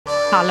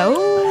Hello.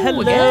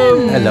 Hello.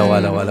 Again.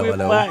 We're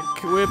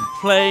back. We're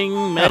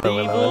playing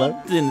Medieval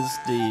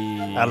Dynasty.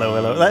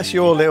 Hello. That's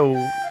your little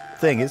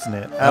thing, isn't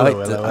it?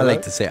 I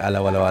like to say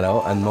hello,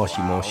 and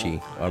moshi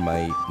are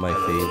my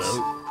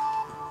faves.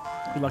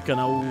 Like an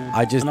old,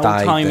 I just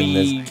died in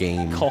this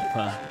game.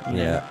 Copper.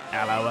 Yeah.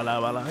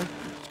 Hello.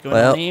 What's going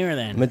Well, on here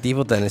then?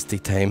 Medieval Dynasty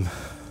time.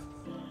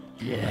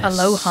 Yes.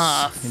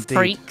 Aloha, Indeed.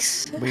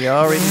 freaks. We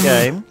are in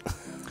game.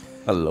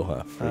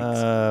 Aloha,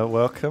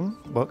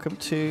 freaks. Welcome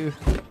to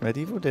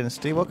Medieval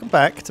Dynasty. Welcome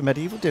back to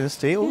Medieval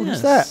Dynasty. Oh, Yes.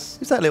 who's that?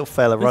 Who's that little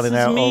fella running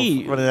out of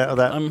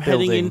that I'm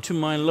building? heading into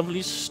my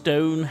lovely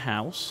stone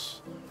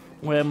house,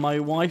 where my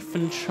wife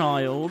and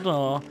child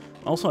are.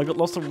 Also, I got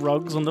lots of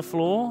rugs on the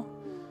floor.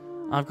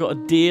 I've got a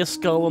deer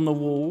skull on the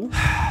wall.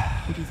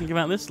 What do you think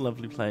about this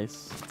lovely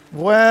place?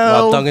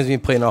 Well, Duncan's been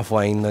playing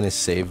offline on his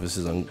save. This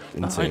is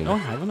insane. I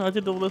haven't. I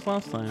did all this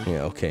last time.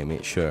 Yeah, okay,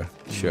 mate. Sure,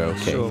 okay.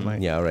 Sure,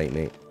 mate. Yeah, alright,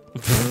 mate.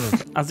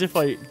 As if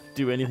I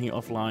do anything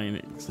offline.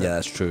 Yeah,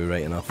 that's true.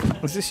 Right enough.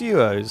 is this you,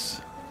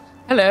 Oz?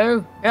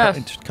 Hello.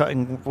 Yes.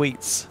 Cutting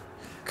wheats.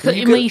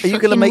 Cutting Are you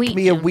going to make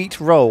me a wheat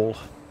roll?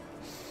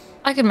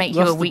 I can make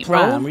you a wheat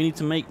plan. roll. We need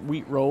to make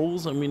wheat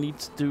rolls, and we need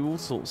to do all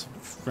sorts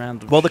of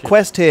random. Well, the shit.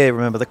 quest here,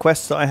 remember, the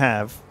quests that I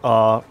have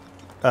are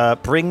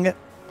bring a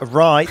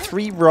rye,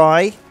 3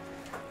 rye.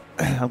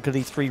 I'm going to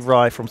need 3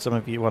 rye from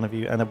one of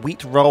you, and a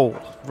wheat roll.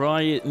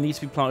 Rye it needs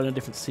to be planted in a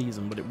different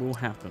season, but it will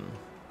happen.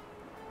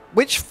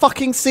 Which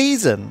fucking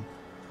season?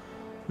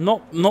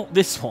 Not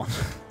this one.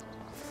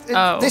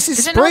 This is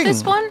it spring. not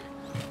this one?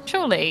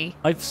 Surely.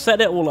 I've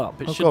set it all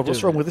up. It Oh should god, do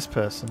what's wrong it. with this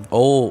person?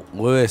 Oh,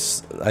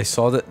 Lewis, I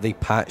saw that they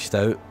patched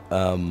out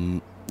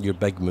your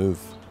big move.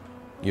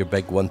 Your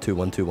big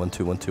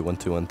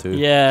 1-2-1-2-1-2-1-2-1-2-1-2.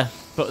 Yeah,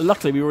 but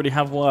luckily we already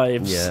have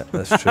wives. Yeah,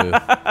 that's true.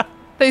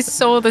 They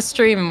saw the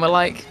stream and were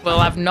like, we'll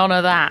have none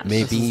of that.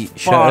 Maybe This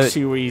is far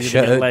too easy to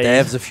shout get out laid.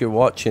 devs if you're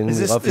watching.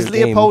 Is Love your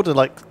Leopolda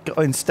like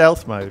in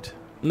stealth mode?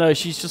 No,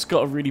 she's just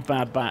got a really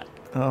bad back.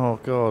 Oh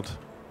god.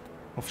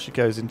 Off she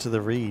goes into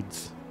the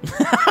reeds.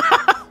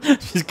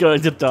 She's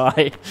going to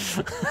die.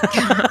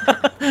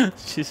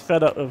 She's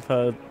fed up of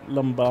her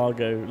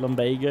lumbago.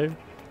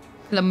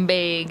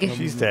 Lumbig.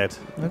 She's dead.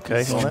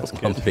 Okay, well, that's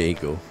game. good.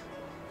 Bagel.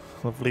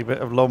 Lovely bit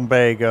of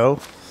lumbago.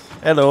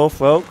 Hello,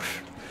 folks.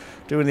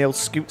 Doing the old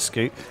scoot.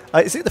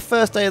 Is it the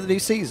first day of the new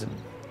season?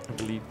 I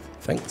believe.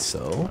 Think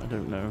so. I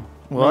don't know.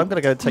 Well, I'm going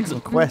to go take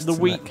some quests. The in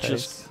wheat that case.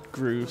 just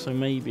grew, so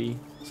maybe.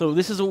 So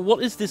this is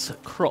what is this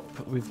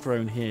crop we've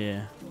grown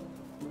here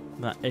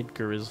that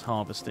Edgar is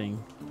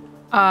harvesting?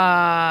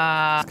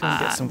 Let's go and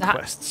get some that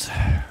quests.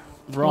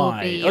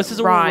 Rye. be Oh, this is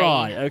all rye.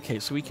 rye. Okay,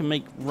 so we can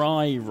make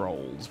rye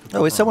rolls. with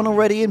Oh, is rye. someone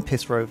already in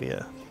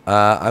Pissrovia?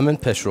 I'm in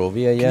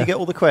Pishrovia, Can yeah. you get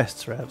all the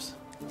quests, Ravs?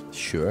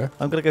 Sure.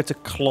 I'm going to go to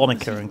Clonica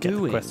What's he and get the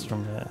doing? quests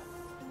from there.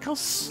 Look how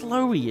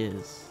slow he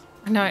is.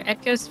 I know,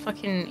 Edgar's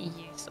fucking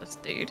useless,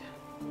 dude.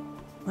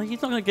 Like,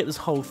 he's not going to get this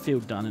whole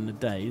field done in a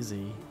day, is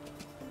he?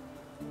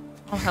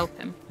 I'll help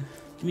him.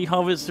 Can you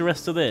harvest the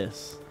rest of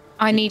this?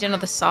 I need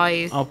another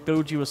scythe. I'll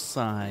build you a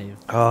scythe.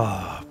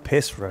 Oh,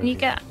 Pissrovia. Can you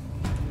get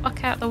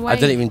fuck out the way? I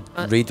didn't even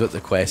But read what the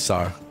quests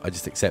are. I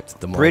just accepted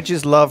them all.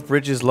 Bridges love,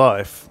 bridges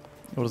life.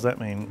 What does that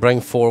mean?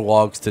 Bring 4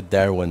 logs to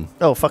Derwin.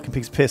 Oh, fucking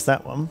piece of piss,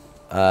 that one.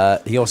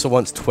 He also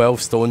wants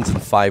 12 stones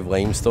and 5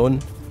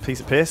 limestone. Piece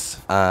of piss.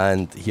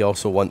 And he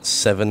also wants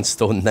 7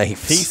 stone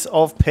knives. Piece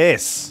of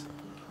piss.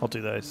 I'll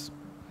do those.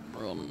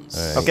 Bronze.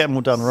 Alright. I'll get them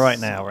all done right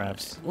now,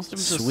 Ravs. What's the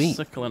difference Sweet. with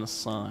a sickle and a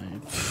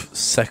scythe?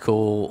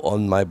 Sickle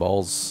on my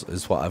balls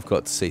is what I've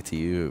got to say to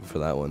you for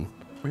that one.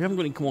 We haven't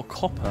got any more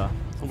copper.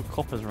 All the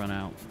copper's run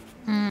out.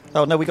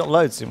 Oh, no, we got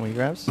loads, didn't we,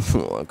 Ravs?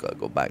 Oh, I've got to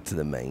go back to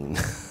the mine.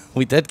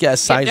 We did get a yeah,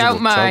 sizable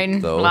don't mind,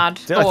 chunk, though. lad.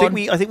 I Go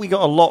think on. we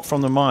got a lot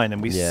from the mine,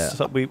 and Yeah.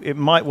 it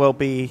might well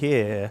be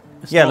here.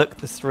 It's Yeah, not- look,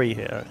 there's 3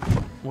 here.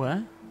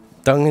 Where?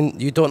 Duncan,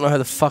 you don't know how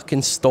the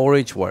fucking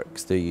storage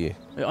works, do you?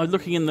 I'm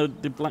looking in the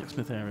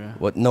blacksmith area.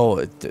 What?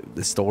 No,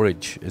 the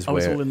storage is Oh,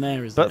 it's where. all in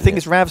there, is But it? the thing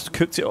is, Ravs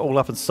cooked it all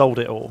up and sold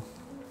it all.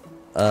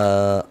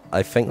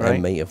 I think I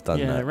Right. might have done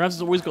yeah, that. Rav's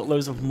has always got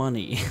loads of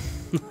money.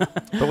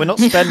 But we're not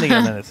spending it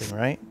on anything,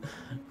 right?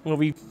 Well,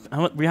 we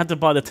had to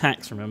buy the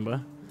tax,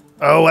 remember?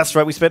 Oh, that's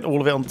right. We spent all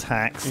of it on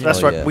tax. Yeah. That's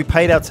Oh, right. yeah. We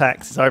paid our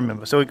taxes. I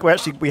remember. So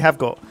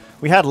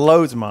we had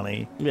loads of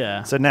money.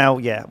 Yeah. So now,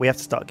 yeah, we have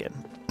to start again.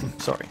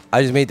 Sorry.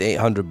 I just made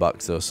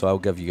 $800 though, so I'll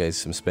give you guys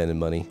some spending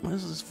money.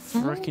 Where's this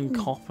freaking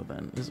copper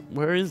then?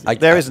 Where is it? I-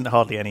 There isn't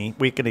hardly any.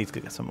 We're gonna need to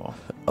get some more.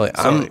 Like,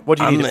 Sorry, what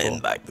do you I'm need it in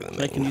for? back to the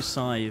Make a mine. new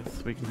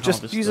scythe. We can Just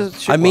harvest use this. a.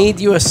 Shit I one. made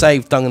you a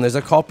scythe, Duncan. There's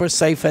a copper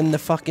scythe in the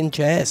fucking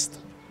chest.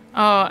 Oh,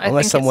 I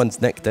Unless think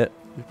someone's nicked it.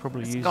 We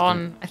probably it's used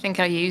gone. I think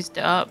I used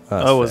it up.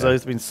 That's Oh, as fair.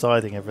 those been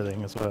scything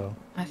everything as well.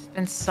 I've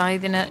been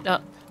scything it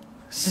up.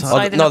 Oh,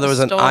 Scything no, up there the was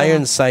an storm.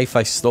 iron scythe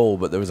I stole,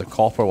 but there was a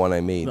copper one I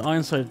it. made. The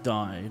iron scythe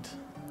died.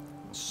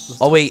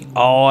 Oh wait,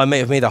 I might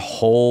have made a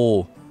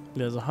hole.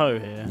 There's a hoe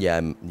here.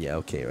 Yeah, yeah,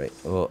 okay, right.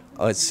 Well,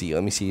 let's see.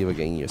 Let me see if we're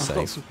getting your I've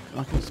got scythe. some,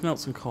 I can smelt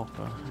some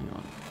copper. Hang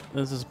on.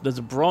 There's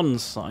a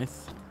bronze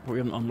scythe, but we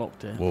haven't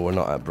unlocked it. Well, we're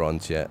not at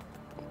bronze yet.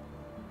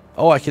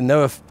 Oh, I can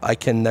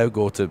now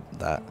go to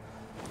that.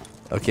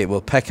 Okay,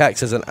 well,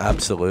 pickaxe is an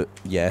absolute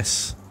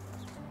yes.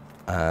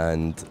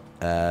 And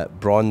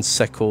bronze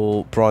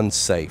sickle, bronze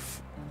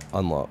scythe,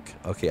 unlock.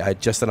 Okay, I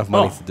had just enough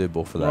money to do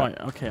both of that. Right,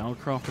 okay, I'll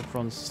craft a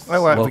bronze. Oh,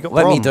 right, Well, we got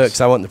let bronze. me do it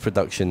because I want the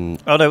production.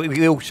 Oh, no,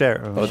 we all share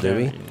it. Oh, do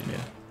we? Yeah.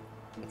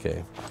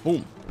 Okay.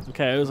 Boom.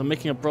 Okay, I'm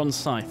making a bronze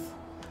scythe.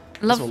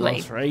 This will Lovely.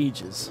 last for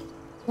ages.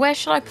 Where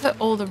should I put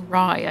all the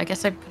rye? I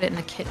guess I'd put it in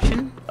the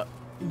kitchen.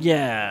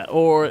 Yeah,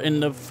 or in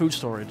the food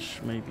storage,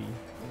 maybe.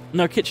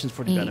 No, kitchen's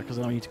probably better because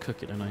I don't need to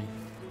cook it, don't I?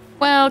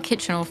 Well,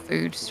 kitchen or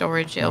food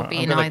storage, it'll be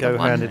I'm in gonna either go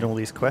one. hand in all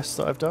these quests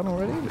that I've done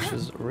already, which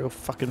is real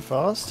fucking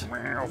fast.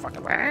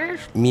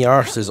 Me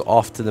arse is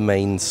off to the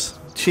mines.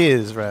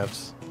 Cheers,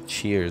 Ravs.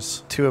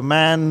 Cheers. To a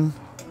man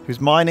who's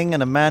mining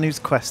and a man who's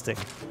questing.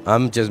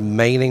 I'm just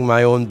minding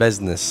my own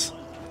business.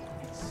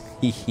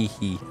 Hee hee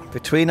hee.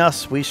 Between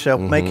us, we shall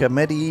make a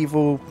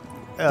medieval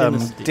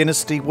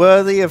Dynasty.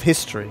 worthy of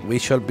history. We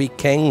shall be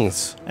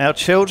kings. Our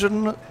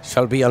children.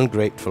 Shall be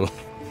ungrateful.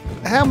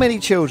 How many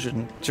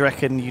children do you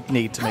reckon you'd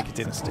need to make a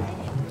dynasty? Do you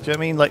know what I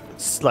mean? Like.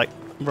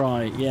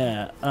 Right,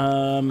 yeah.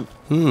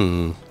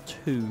 2.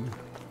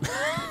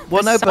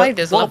 Well, no, Side but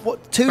is love.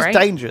 two's Great.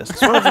 dangerous.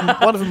 One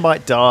of them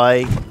might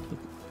die,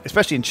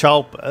 especially in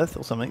childbirth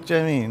or something. Do you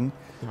know what I mean?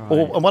 Right.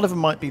 Or and one of them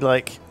might be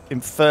like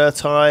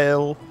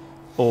infertile,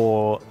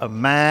 or a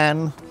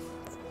man. Do you know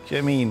what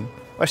I mean?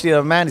 Actually,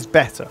 a man is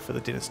better for the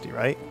dynasty,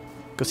 right?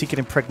 Because he can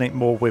impregnate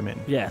more women.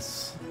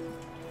 Yes.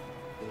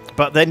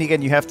 But then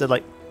again, you have to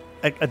like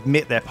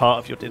admit they're part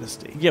of your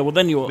dynasty. Yeah, well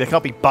then you're... They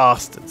can't be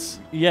bastards.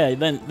 Yeah,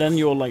 then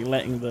you're like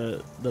letting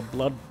the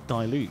blood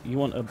dilute. You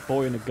want a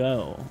boy and a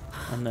girl,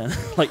 and then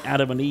like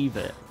Adam and Eve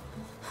it.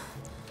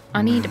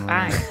 I need a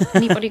bag.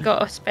 Anybody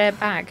got a spare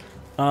bag?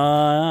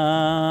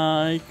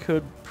 I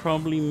could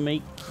probably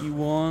make you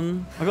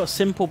one. I got a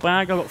simple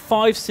bag. I got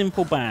 5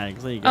 simple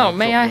bags. There you go. Oh, I've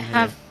may got I them here.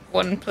 have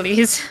one,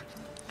 please?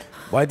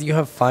 Why do you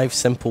have 5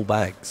 simple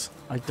bags?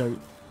 I don't.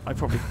 I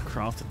probably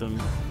crafted them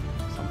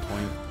at some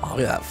point. Oh, look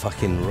at that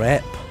fucking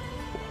rep.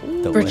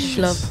 British Delicious.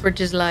 love,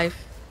 British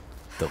life.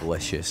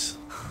 Delicious.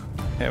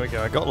 There we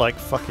go. I got like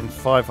fucking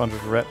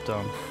 500 rep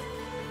done.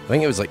 I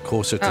think it was like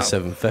closer to Oh.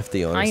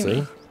 750, honestly.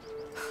 Tiny.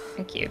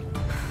 Thank you.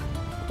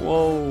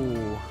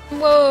 Whoa!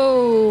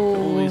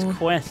 All these Whoa!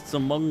 quests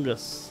among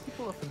us.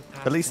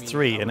 At least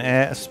 3: an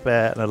heir, a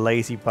spare, and a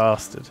lazy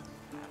bastard.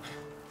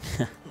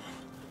 I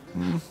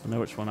know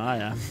which one I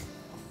am.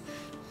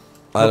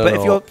 I don't But know.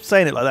 if you're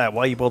saying it like that,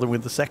 why are you bothering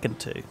with the second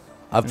 2?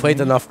 I've played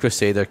enough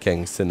Crusader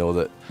Kings to know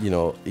that, you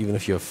know, even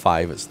if you have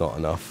 5, it's not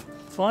enough.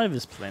 5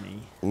 is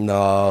plenty.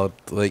 No,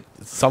 like,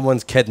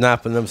 someone's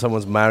kidnapping them,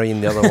 someone's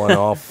marrying the other one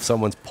off,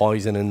 someone's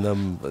poisoning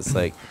them. It's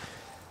like,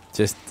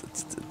 just,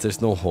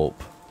 there's no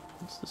hope.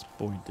 What's this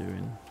boy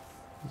doing?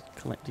 He's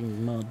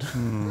collecting mud.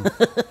 Hmm.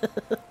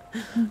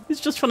 He's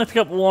just trying to pick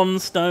up 1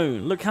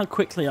 stone. Look how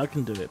quickly I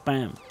can do it.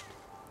 Bam.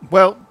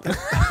 Well,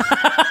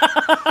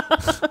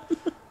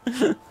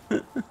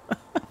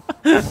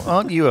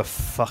 aren't you a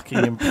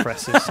fucking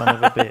impressive son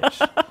of a bitch?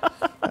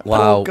 That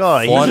Wow, poor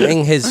guy.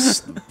 flaunting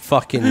his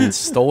fucking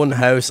stone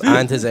house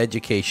and his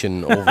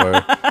education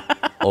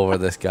over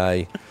this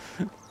guy.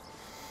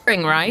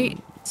 Spring, right?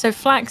 So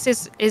flax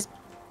is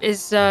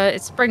it's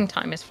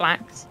springtime. Is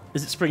flax?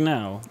 Is it spring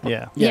now?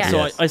 Yeah. Yeah. So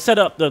Yes. I set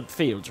up the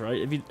fields,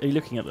 right? Are you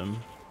looking at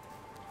them?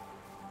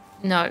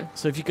 No.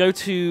 So if you go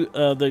to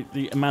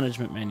the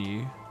management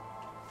menu,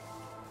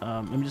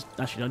 let me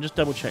I'll just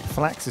double check.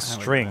 Flax is how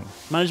it string.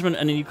 works. Management,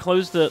 and then you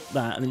close that,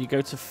 and then you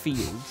go to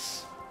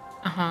fields,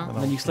 Uh huh.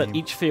 and then you select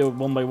each field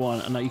one by one,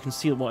 and now you can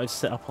see what I've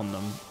set up on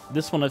them.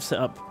 This one I've set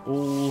up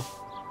all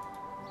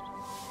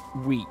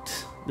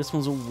wheat. This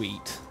one's all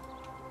wheat.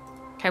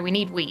 Okay, we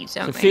need wheat,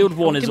 don't So we? field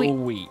 1 Or is do we- all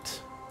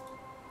wheat.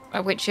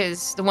 which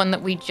is the one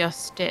that we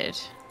just did.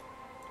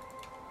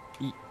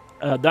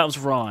 That was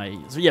rye.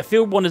 So yeah,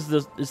 field 1 is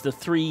the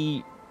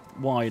 3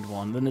 wide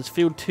one. Then there's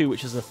field 2,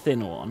 which is a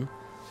thin one,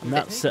 and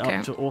that's set Okay.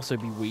 up to also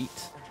be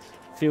wheat.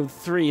 Field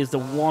 3 is the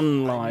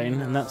 1 line,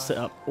 and that's set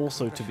up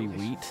also to be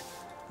wheat.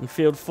 And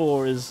field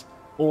 4 is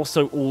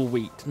also all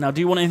wheat. Now,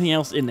 do you want anything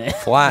else in there?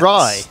 Flax.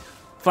 Rye.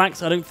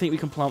 Flax? I don't think we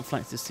can plant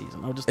flax this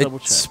season. I'll just double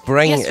It's check.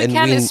 spring, Yes, we and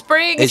can. It's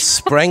spring. It's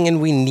spring,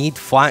 and we need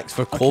flax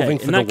for clothing Okay,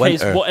 for in the that case,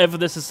 winter. whatever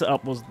this is set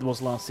up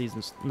was last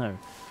season's. No.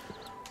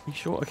 You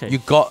sure? Okay. You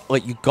got to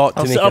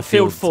I'll make set a up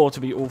field field. 4 to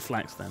be all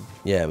flax then.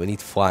 Yeah, we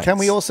need flax. Can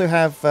we also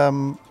have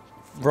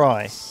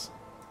rye?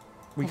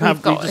 We We've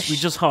have. got We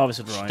just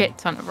harvested rye. Shit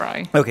ton of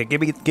rye. Okay,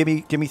 give me.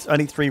 I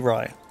need 3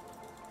 rye.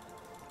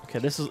 Okay,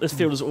 this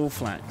field is all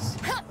flax.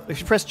 If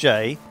you press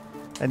J,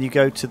 and you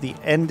go to the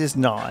end is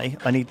nigh,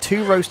 I need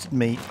 2 roasted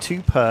meat,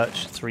 2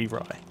 perch, 3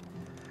 rye.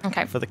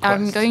 Okay. For the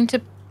I'm quest. going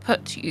to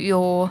put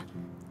your.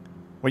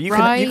 Well, you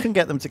Rye. can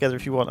get them together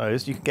if you want,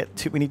 Oz. You can get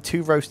 2. We need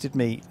 2 roasted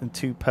meat and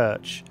 2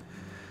 perch.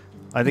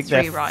 I think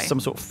 3 they're rye. some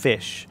sort of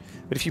fish.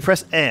 But if you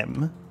press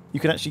M, you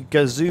can actually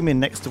go zoom in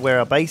next to where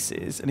our base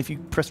is, and if you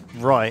press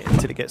right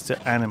until it gets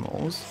to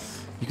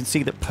animals, you can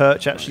see that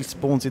perch actually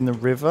spawns in the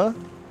river,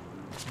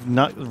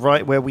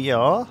 right where we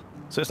are.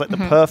 So it's like the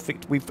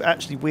perfect. We've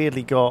actually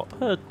weirdly got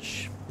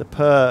Perch. the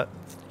perch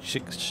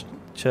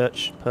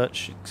church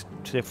perch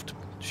shift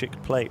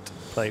shift plate.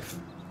 I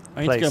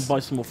need to go buy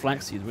some more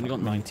flax seeds. We've only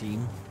got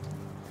 19.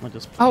 I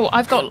just. Oh,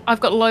 I've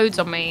got loads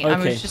on me. I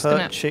Okay. was just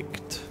gonna.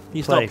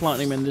 You start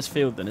planting them in this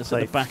field then. It's at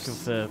the back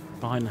of the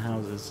behind the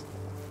houses.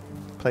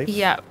 Plate.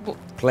 Yeah.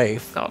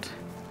 Plaif. God.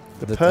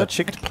 The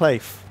perchicked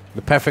plaif.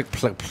 The perfect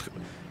the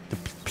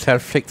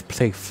perfect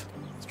plaif.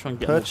 Let's try and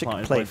get them Perchick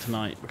planted by plaif.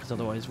 tonight because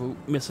otherwise we'll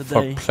miss a For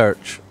day.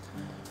 perch.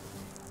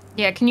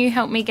 Yeah. Can you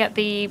help me get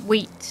the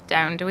wheat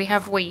down? Do we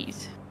have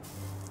wheat?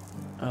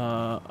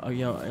 Oh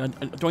yeah.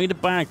 Do I need a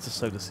bag to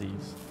sow the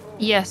seeds?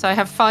 Yes, I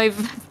have five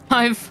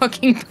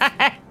fucking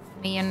bags.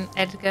 Me and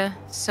Edgar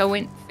sow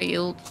it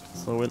field.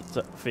 So it's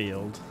a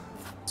field.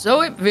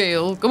 Sow it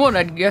field. Come on,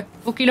 Edgar.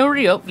 Fucking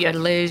hurry up, you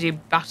lazy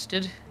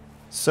bastard.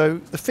 So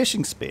the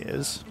fishing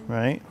spears,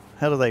 right?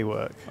 How do they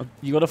work?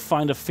 You got to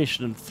find a fish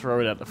and throw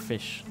it at the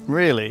fish.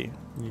 Really?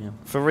 Yeah.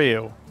 For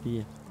real?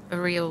 Yeah.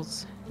 For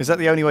reals. Is that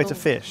the only way to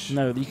fish?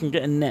 No, you can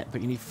get a net,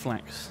 but you need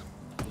flax.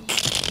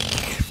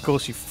 Of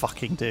course you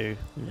fucking do.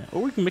 Yeah.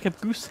 Or we can make a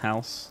goose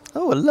house.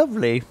 Oh,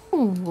 lovely.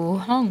 Ooh,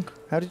 honk.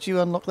 How did you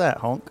unlock that,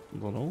 Honk?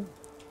 Not all.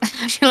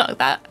 How'd you like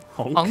that?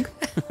 Honk. Honk.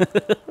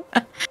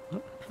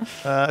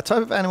 A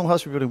type of animal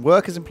husbandry building.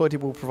 Workers employed here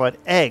will provide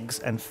eggs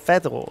and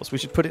feathers. We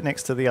should put it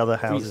next to the other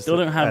We houses. still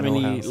the don't have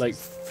animal any houses. like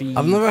feed.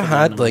 I've never for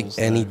had like animals,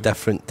 any though.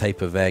 different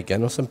type of egg. I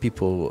know some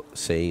people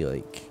say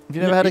like. Have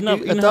you never had a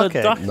duck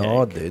egg?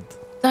 No, dude.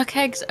 Duck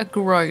eggs are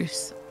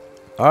gross.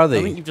 Are I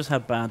think they? you've just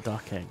had bad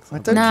duck eggs. I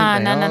don't Nah,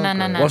 think they nah, are nah, nah,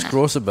 gross. nah, What's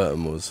gross about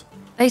them was?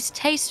 They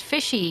taste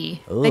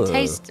fishy. They Ugh.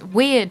 taste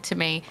weird to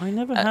me. I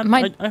never had.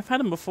 I've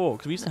had them before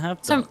because we used to have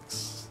Some-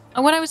 ducks.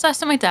 When I was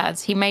last at my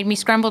dad's, he made me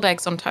scrambled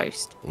eggs on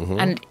toast.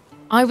 And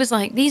I was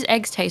like, these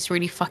eggs taste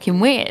really fucking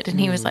weird. And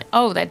he was like,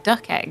 oh, they're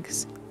duck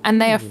eggs.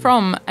 And they are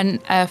from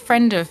a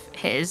friend of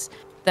his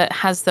that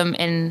has them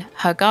in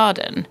her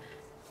garden.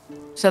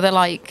 So they're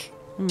like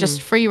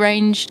just free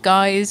range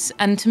guys.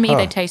 And to me,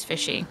 they taste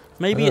fishy.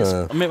 Maybe it's.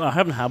 I mean, I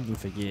haven't had them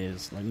for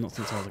years, like not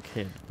since I was a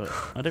kid, but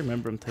I don't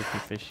remember them tasting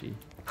fishy.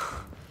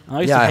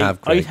 I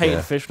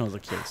hated fish when I was a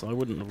kid, so I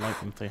wouldn't have liked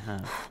them if they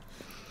had.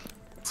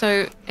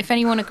 So if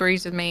anyone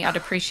agrees with me, I'd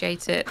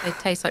appreciate it. They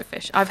taste like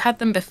fish. I've had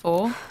them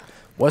before.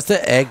 What's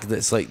the egg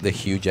that's like the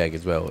huge egg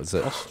as well? Is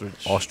it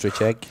Ostrich.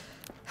 ostrich egg?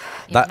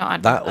 You've not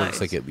had That one of looks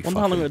those. like it'd be Wonder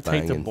how long it fucking would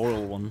take to banging.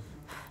 boil one.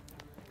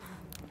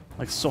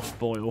 Like soft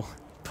boil.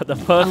 But the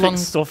perfect long-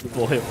 soft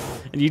boil.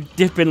 And you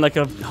dip in like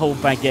a whole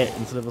baguette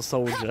instead of a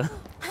soldier.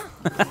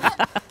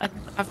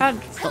 I've had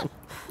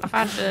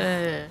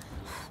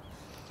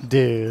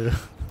Duh.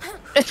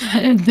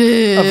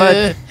 I've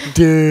had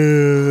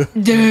duh.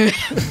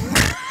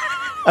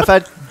 I've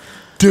had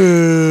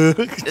duh.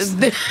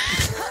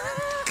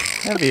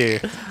 Have you?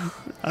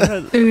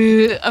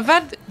 I've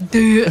had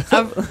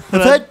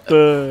I've had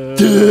duh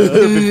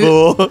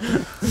before.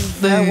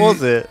 How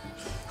was it?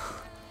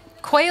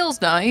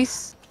 quail's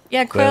nice.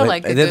 Yeah, quail Well,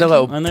 eggs. they are did the good.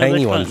 little I know tiny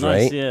they're quite ones,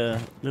 nice, right? Yeah,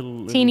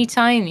 little Teeny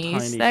tinies.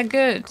 tiny They're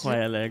good.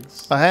 quail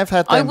eggs. I have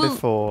had I them will-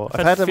 before. I've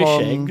I've had them fish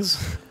on.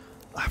 eggs.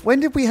 When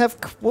did we have?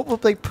 What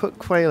would they put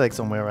quail eggs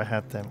on? Where I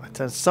had them?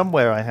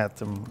 Somewhere I had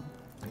them.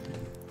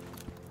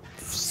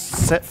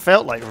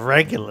 Felt like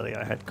regularly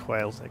I had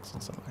quail's eggs or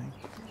something.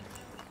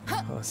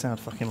 Oh, I sound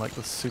fucking like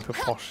the super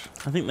posh.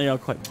 I think they are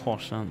quite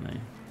posh, aren't they?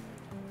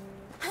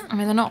 I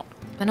mean,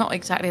 they're not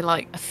exactly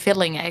like a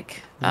filling egg.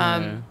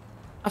 No.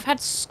 I've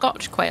had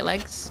Scotch quail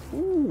eggs.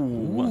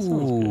 Ooh, that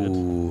sounds good.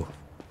 Ooh,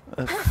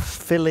 A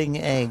filling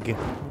egg.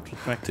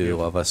 do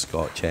love a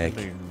Scotch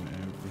egg.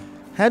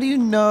 How do you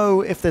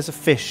know if there's a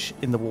fish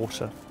in the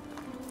water?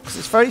 'Cause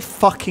it's very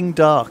fucking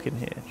dark in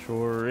here.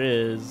 Sure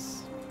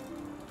is.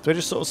 Do I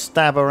just sort of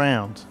stab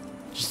around?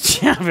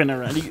 Just jabbing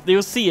around.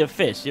 You'll see a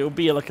fish. It'll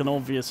be like an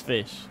obvious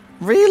fish.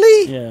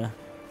 Really? Yeah.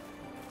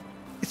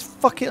 It's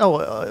fucking. Oh,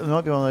 it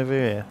might be one over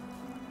here.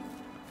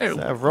 Is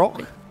that a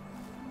rock?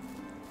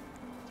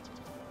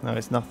 No,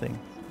 it's nothing.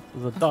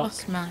 There's a I've duck.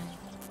 lost mine.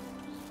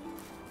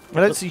 I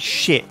don't see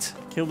shit.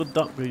 Kill the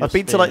duck with your I've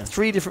been to like spear.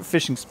 3 different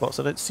fishing spots.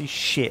 I don't see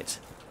shit.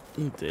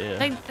 Oh dear.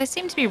 They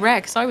seem to be rare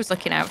because I was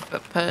looking out for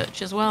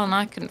perch as well and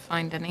I couldn't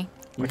find any.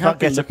 We can't have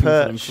been get a looking for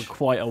them perch. for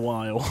quite a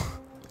while.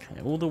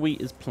 Okay, all the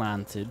wheat is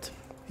planted.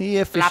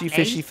 Here, fishy, Lovely.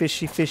 fishy,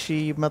 fishy, fishy,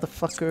 you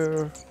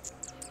motherfucker.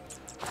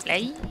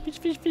 Play. Fish,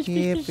 fish, fish,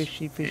 Here, fish,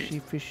 fish. fishy, fishy,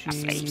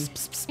 fishy.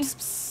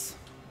 Play.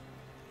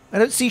 I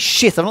don't see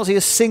shit. I've not seen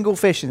a single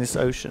fish in this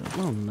ocean.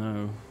 Oh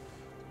no.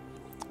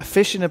 A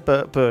fish in a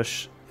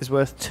bush is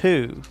worth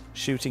 2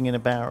 shooting in a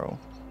barrel.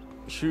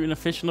 Shooting a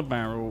fish in a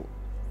barrel.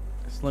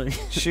 It's like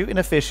Shooting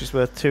a fish is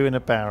worth 2 in a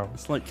barrel.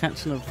 it's like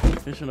catching a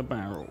fish in a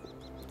barrel.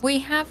 We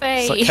have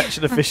It's a like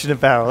catching a fish in a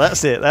barrel.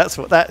 That's it. That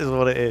is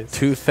what it is.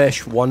 2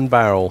 fish, 1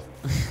 barrel.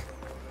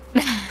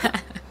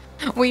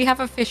 we have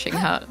a fishing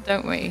hut,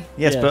 don't we?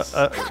 Yes, Yes.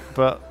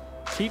 but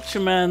Teach a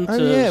man Oh,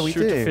 to yeah, we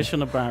shoot do. a fish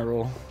in a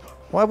barrel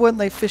why weren't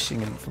they fishing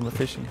from the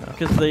fishing hut?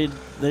 because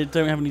they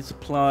don't have any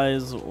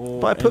supplies or.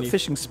 But I put any-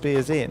 fishing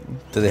spears in.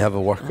 Do they have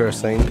a worker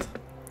assigned?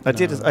 I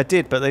No.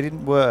 did, but they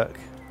didn't work.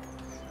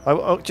 Do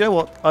you know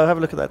what? I'll have a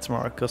look at that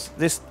tomorrow because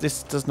this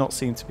does not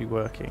seem to be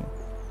working.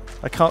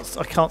 I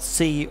can't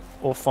see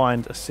or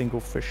find a single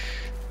fish.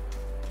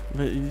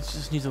 But you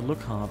just need to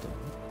look harder.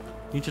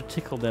 You need to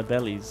tickle their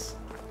bellies.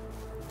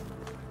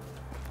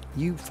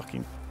 You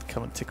fucking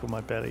come and tickle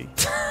my belly.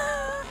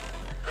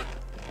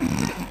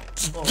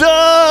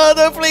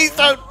 No, please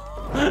don't.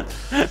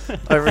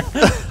 I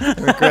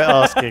regret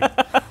asking.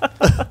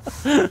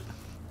 I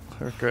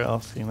regret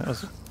asking. That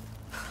was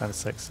kind of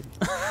sexy.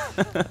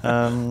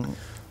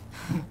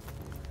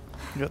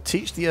 You got to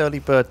teach the early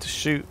bird to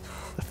shoot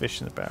the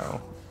fish in the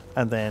barrel,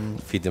 and then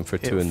Feed them for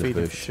two in the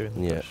bush.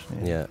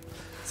 Yeah.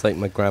 It's like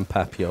my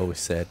grandpappy always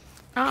said.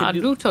 Ah,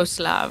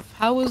 Lutoslav,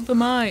 how was the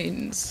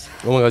mines?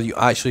 Oh my god, you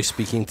actually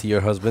speaking to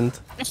your husband?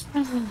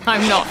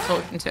 I'm not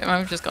talking to him.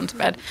 I've just gone to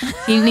bed.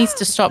 He needs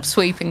to stop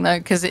sweeping though,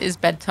 because it is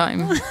bedtime.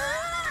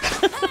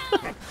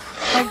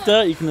 How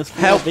dirty can this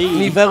floor Help be?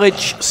 me,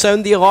 village!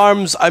 Sound the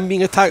alarms! I'm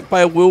being attacked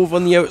by a wolf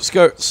on the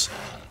outskirts.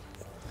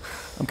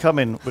 I'm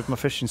coming with my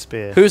fishing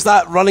spear. Who's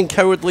that running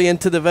cowardly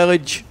into the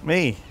village?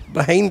 Me.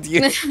 Behind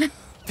you.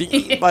 Being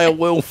eaten by a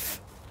wolf.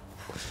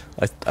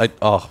 You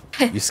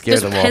scared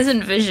Just them off.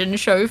 peasant vision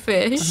show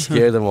fish.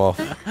 Scare them off.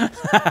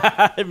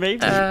 Maybe.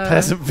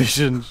 Peasant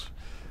vision.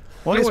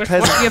 What is What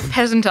peasant? do your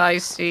peasant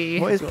eyes see?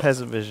 What is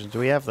peasant vision? Do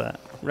we have that?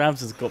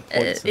 Rams has got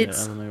points in it. I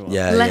it's- don't know what.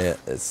 Yeah, Left-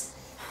 yeah. It's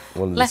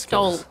one of the Left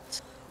skills.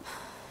 alt.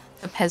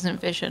 The peasant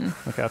vision.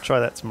 Okay, I'll try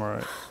that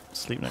tomorrow.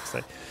 Sleep next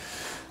day.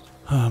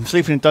 I'm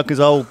sleeping in Duncan's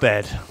old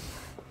bed.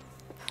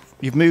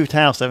 You've moved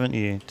house, haven't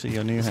you, to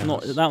your new It's house?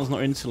 not. That was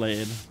not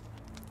insulated.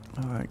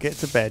 All right, get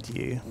to bed,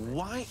 you.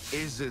 Why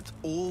is it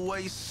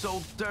always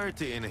so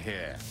dirty in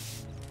here?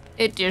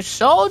 It is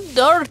so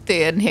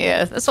dirty in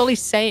here. That's all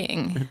he's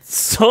saying.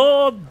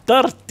 So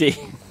dirty.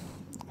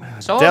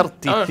 So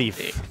Dirty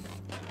thief.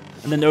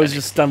 And then Nose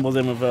just stumbled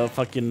in with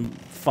fucking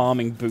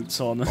farming boots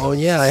on. Oh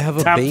yeah, I have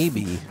a Tap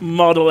baby.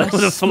 Model A over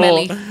the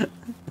floor.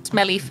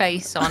 smelly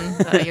face on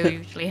that you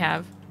usually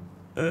have.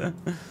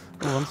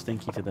 Oh, I'm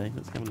stinky today.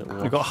 Let's have a little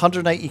We've walk. got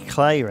 180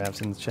 clay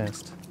wraps in the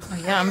chest.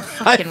 Oh yeah, I'm I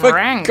fucking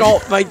rank.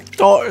 forgot my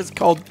daughter's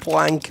called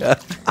Blanca.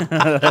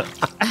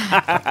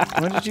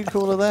 When did you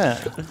call her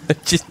that? I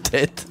just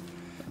did.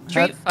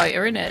 Street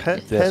Fighter, innit?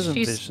 Peasant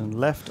She's vision,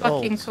 left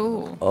alt. fucking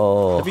cool.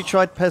 Oh. Have you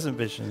tried peasant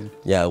vision?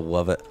 Yeah, I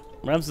love it.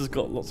 Rams has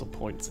got lots of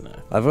points in it.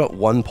 I've got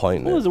 1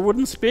 point Oh, in there's it. a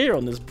wooden spear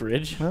on this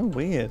bridge. Oh,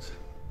 weird.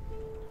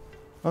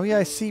 Oh yeah,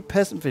 I see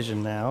peasant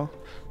vision now.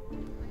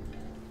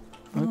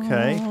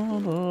 Okay.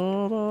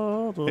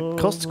 It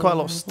costs quite a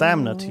lot of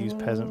stamina to use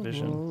peasant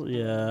vision.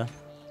 Yeah.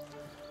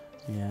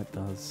 Yeah, it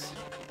does.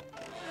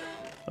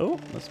 Oh,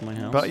 that's my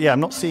house. But yeah, I'm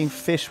not seeing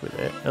fish with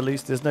it. At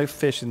least there's no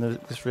fish in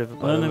this river. I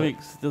By don't the know way.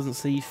 if it doesn't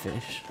see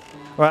fish.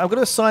 Right, I'm going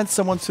to assign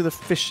someone to the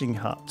fishing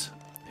hut.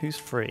 Who's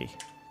free?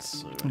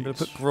 So I'm going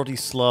to put Grody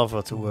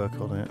Slava to work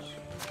on it.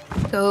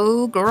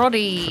 Go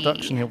Grotty.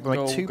 Production, he'll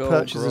make 2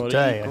 perches a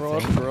day, I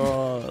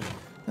think.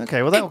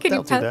 Okay, well that'll Can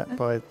you do that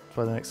by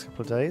the next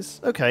couple of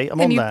days. Okay, I'm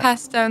Can on you that.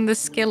 pass down the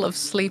skill of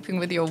sleeping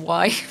with your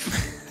wife?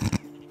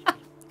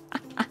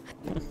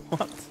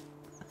 What?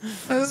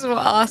 That's what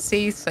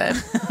RC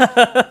said.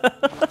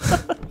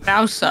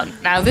 Now, son.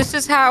 Now, this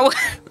is how.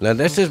 Now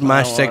this is my Oh,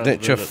 I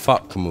signature love it.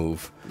 fuck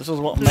move. This is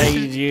what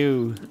made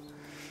you.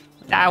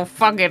 Now,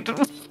 fuck it.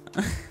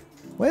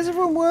 Where's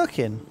everyone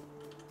working?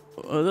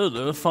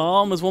 The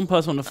farm. There's one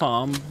person on the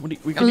farm. We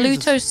can use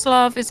this-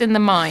 Lutoslav is in the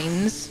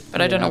mines, but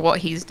I don't know Yeah. what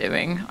he's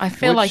doing. I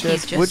feel like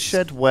he's just.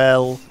 Woodshed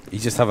well,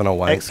 He's just having a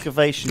wank.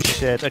 excavation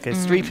shed. Okay,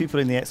 it's 3 people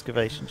in the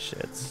excavation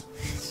sheds.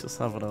 He's just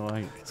having a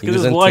wank. It's He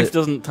because was his wife into-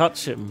 doesn't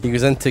touch him. He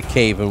goes into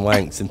cave and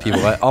wanks, and people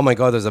are like, "Oh my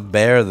god, there's a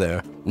bear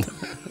there,"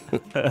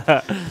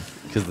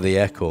 because of the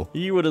echo.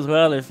 You would as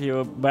well if you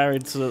were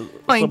married to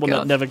My someone that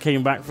God. never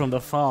came back from the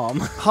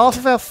farm. Half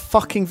of our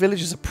fucking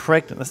villagers are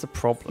pregnant. That's the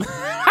problem.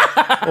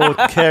 Or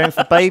caring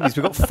for babies.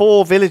 We've got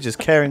 4 villagers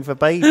caring for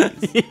babies.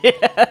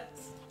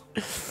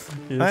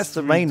 That's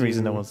the main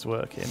reason no one's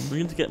working. We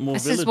need to get more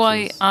This villagers. is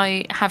why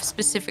I have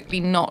specifically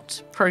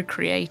not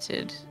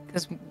procreated,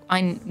 because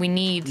we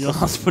need. Your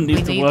husband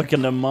needs to need- work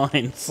in the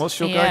mines. What's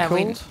your Yeah, guy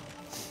we- called?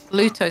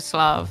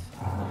 Lutoslav.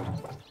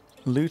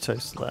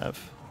 Lutoslav.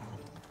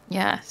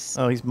 Yes.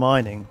 Oh, he's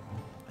mining.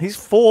 He's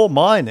for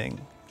mining.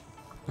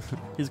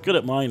 He's good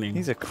at mining.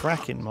 He's a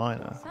cracking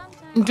miner.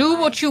 Do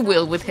what you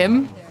will with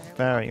him.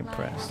 Very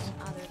impressed.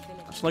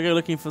 Shall I go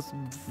looking for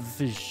some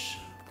fish?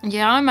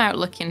 Yeah, I'm out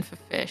looking for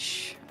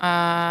fish.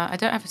 I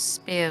don't have a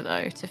spear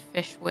though to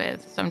fish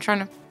with, so I'm trying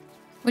to.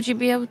 Would you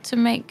be able to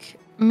make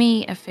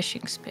me a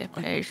fishing spear,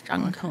 please, I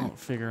Duncan? can't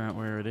figure out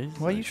where it is.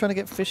 Why are you trying to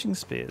get fishing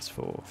spears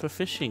for? For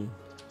fishing.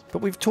 But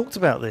we've talked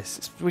about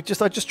this.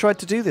 I just tried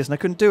to do this and I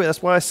couldn't do it.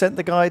 That's why I sent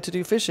the guy to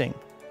do fishing.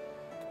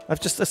 I've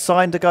just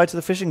assigned a guy to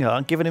the fishing hut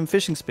and given him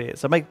fishing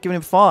spears. Given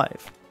him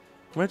 5.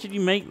 Where did you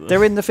make them?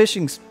 They're in the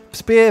fishing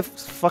spear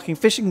fucking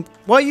fishing.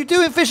 Why are you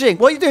doing fishing?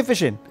 Why are you doing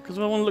fishing? Because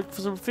I want to look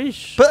for some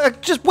fish. But I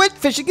just went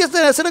fishing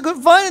yesterday. I said I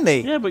couldn't find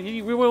any. Yeah, but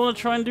we want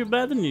to try and do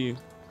better than you.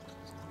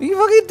 What are you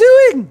fucking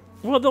doing?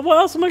 What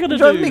else am I going to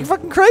You're driving me do?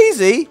 fucking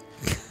crazy.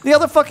 The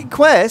other fucking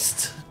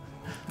quest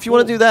If you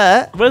want to do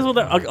that, Where's all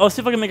that? I'll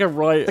see if I can make a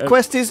right. the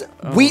quest is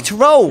wheat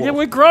roll. Yeah,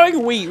 we're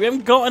growing wheat. We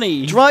haven't got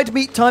any. Dried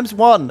meat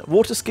 ×1.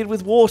 Water skid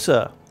with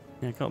water.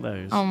 Yeah, I got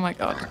those. Oh my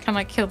god, can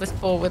I kill this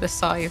boar with a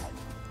scythe?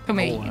 Come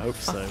here, I you hope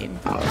so. fucking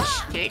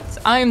shit.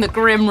 I'm the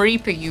Grim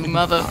Reaper, you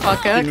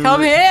motherfucker.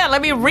 Come here,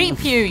 let me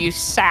reap you, you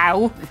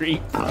sow.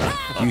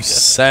 You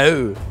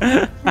sow.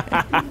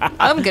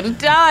 I'm gonna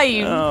die,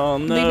 you. Oh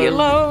no. Leave me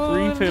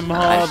alone. Reap him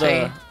harder.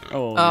 Actually,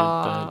 Oh,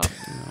 Oh. you're dead.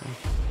 No.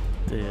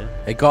 Dear.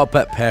 It got a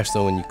bit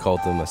personal when you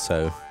called them a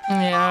sow.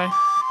 yeah,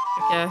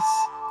 I guess.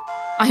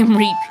 I'm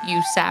reap,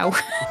 you sow.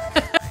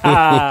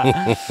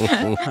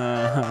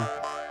 Ah.